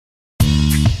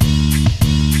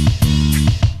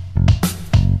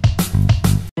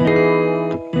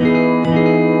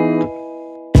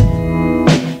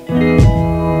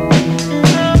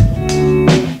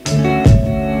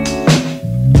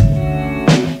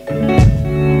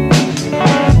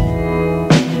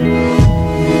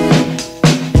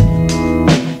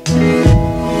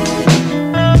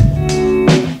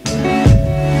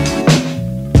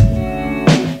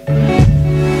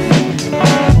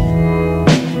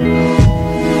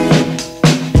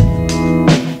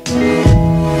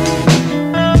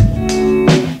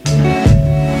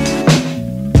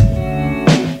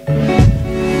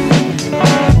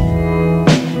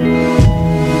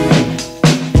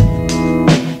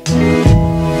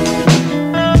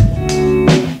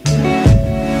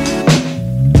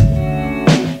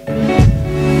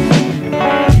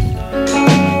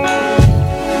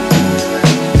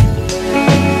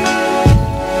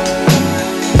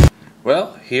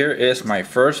here is my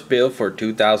first build for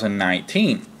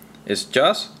 2019. It's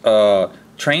just a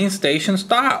train station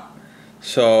stop.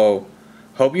 So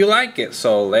hope you like it.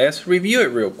 So let's review it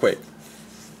real quick.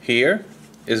 Here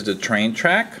is the train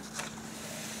track.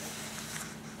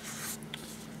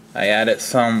 I added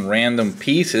some random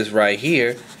pieces right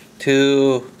here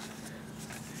to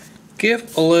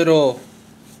give a little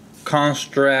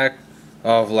construct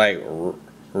of like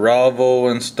rubble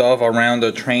and stuff around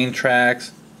the train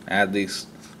tracks. Add these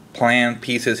planned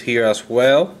pieces here as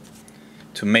well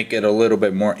to make it a little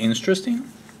bit more interesting.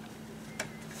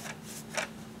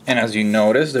 And as you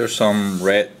notice, there's some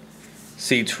red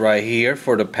seats right here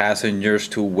for the passengers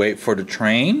to wait for the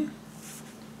train.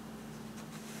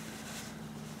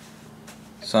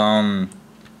 Some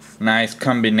nice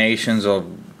combinations of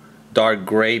dark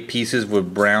gray pieces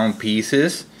with brown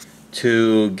pieces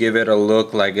to give it a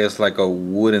look like it's like a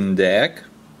wooden deck.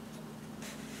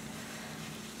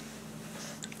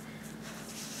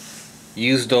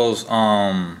 Use those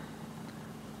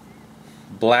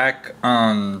black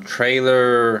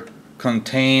trailer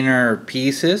container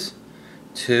pieces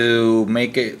to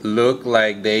make it look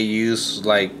like they use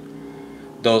like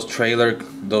those trailer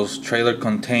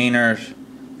containers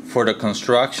for the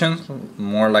construction,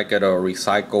 more like at a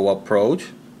recycle approach.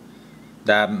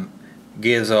 That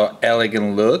gives a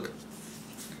elegant look.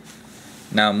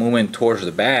 Now moving towards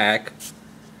the back,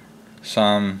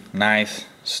 some nice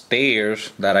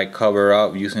stairs that I cover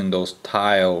up using those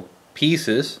tile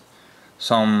pieces.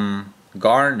 Some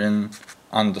garden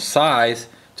on the sides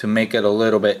to make it a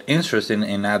little bit interesting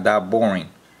and not that boring.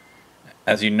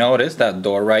 As you notice, that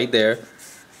door right there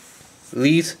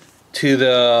leads to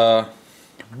the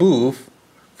booth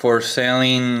for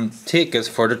selling tickets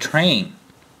for the train.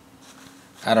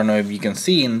 I don't know if you can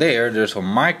see in there, there's a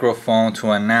microphone to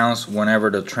announce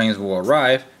whenever the trains will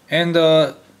arrive, and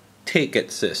the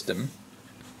ticket system.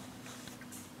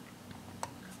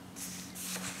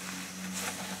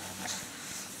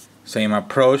 Same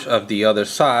approach of the other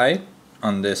side,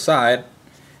 on this side.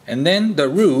 And then the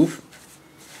roof.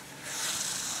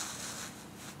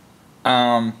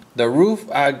 The roof,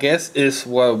 I guess, is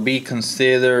what would be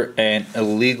considered an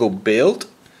illegal build,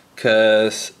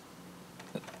 because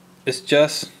it's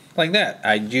just like that.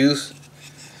 I use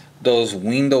those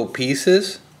window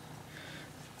pieces,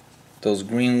 those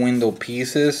green window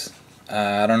pieces.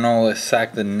 I don't know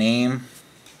exactly the name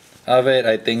of it.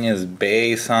 I think it's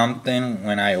Bay something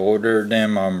when I ordered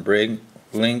them on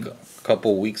Bricklink a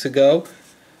couple weeks ago.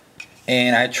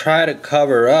 And I try to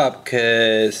cover up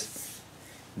because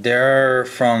they're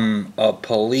from a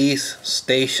police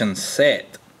station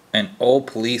set, an old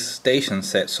police station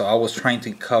set. So I was trying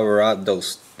to cover up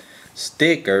those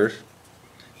stickers,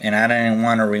 and I didn't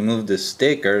want to remove the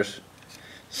stickers.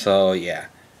 So yeah,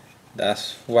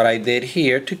 that's what I did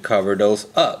here to cover those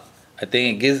up. I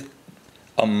think it gives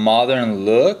a modern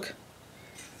look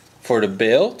for the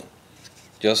build,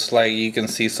 just like you can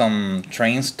see some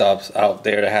train stops out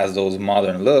there that has those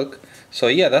modern look. So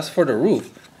yeah, that's for the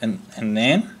roof. And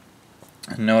then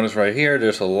notice right here,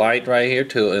 there's a light right here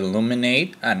to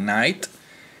illuminate at night,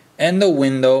 and the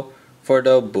window for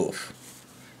the booth.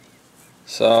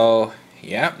 So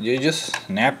yeah, you just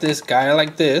snap this guy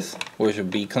like this, which would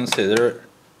be considered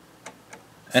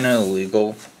an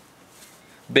illegal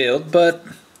build, but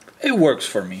it works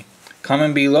for me.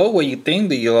 Comment below what you think.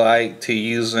 Do you like to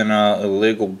use an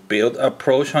illegal build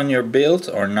approach on your builds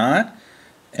or not?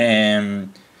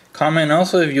 And comment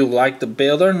also if you like the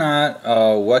build or not.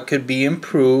 What could be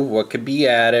improved, what could be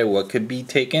added, what could be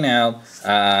taken out.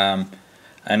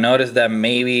 I noticed that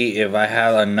maybe if I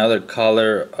have another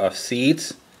color of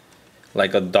seats,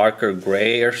 like a darker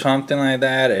gray or something like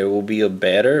that, it will be a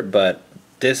better, but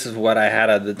this is what I had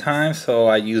at the time, so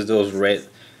I used those red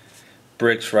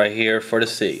bricks right here for the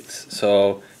seats.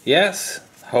 So yes,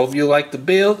 hope you like the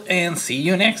build, and see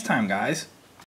you next time, guys.